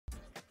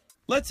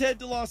Let's head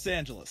to Los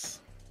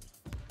Angeles.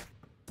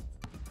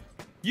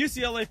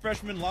 UCLA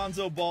freshman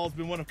LiAngelo Ball has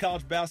been one of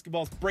college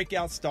basketball's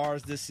breakout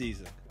stars this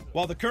season.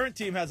 While the current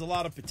team has a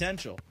lot of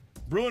potential,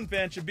 Bruin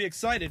fans should be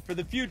excited for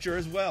the future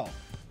as well.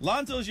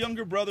 Lonzo's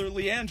younger brother,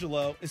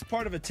 LiAngelo, is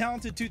part of a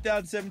talented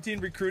 2017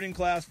 recruiting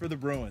class for the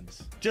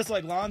Bruins. Just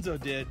like Lonzo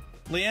did,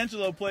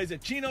 LiAngelo plays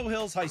at Chino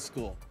Hills High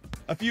School.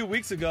 A few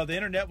weeks ago, the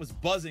internet was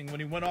buzzing when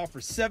he went off for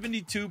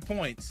 72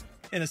 points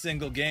in a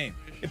single game.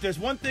 If there's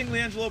one thing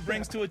LiAngelo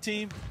brings to a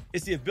team,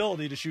 it's the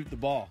ability to shoot the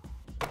ball.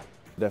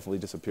 Definitely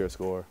just a pure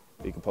scorer.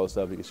 He can post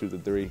up, he can shoot the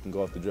three, he can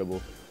go off the dribble.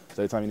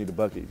 So every time you need a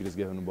bucket, you can just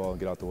give him the ball and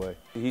get out the way.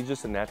 He's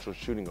just a natural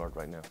shooting guard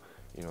right now.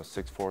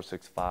 6'4",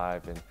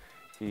 6'5", and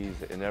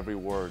he's in every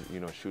word,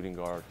 shooting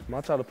guard.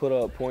 I try to put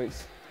up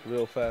points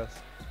real fast,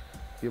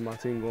 get my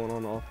team going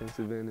on the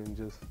offensive end, and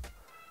just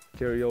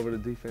carry over the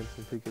defense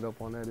and pick it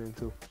up on that end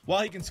too.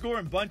 While he can score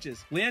in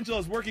bunches, LiAngelo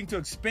is working to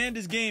expand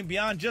his game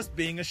beyond just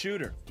being a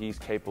shooter. He's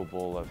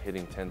capable of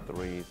hitting 10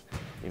 threes.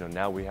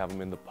 Now we have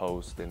him in the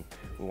post, and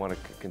we want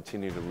to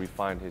continue to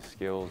refine his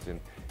skills and,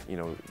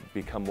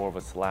 become more of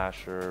a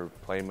slasher,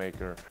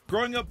 playmaker.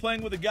 Growing up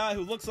playing with a guy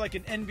who looks like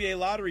an NBA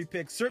lottery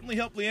pick certainly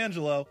helped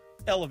LiAngelo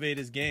elevate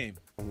his game.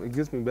 It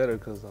gets me better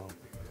because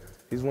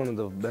he's one of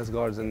the best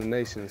guards in the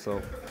nation,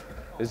 so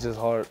it's just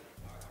hard.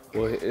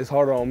 Well, it's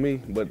harder on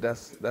me, but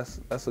that's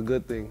a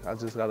good thing.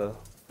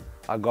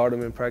 I guard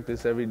him in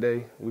practice every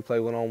day. We play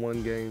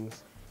one-on-one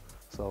games,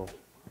 so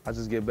I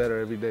just get better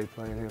every day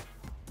playing him.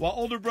 While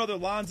older brother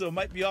Lonzo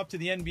might be off to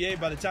the NBA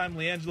by the time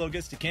LiAngelo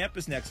gets to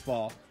campus next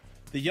fall,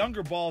 the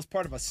younger Ball is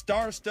part of a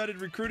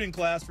star-studded recruiting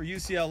class for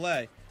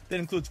UCLA that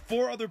includes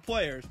 4 other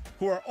players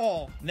who are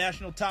all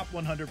national top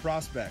 100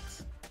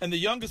 prospects. And the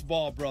youngest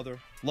Ball brother,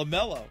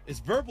 LaMelo, is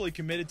verbally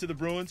committed to the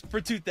Bruins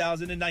for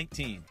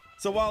 2019.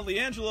 So while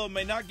LiAngelo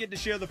may not get to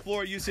share the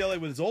floor at UCLA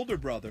with his older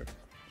brother,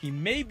 he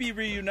may be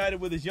reunited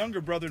with his younger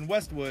brother in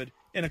Westwood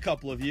in a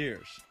couple of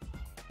years.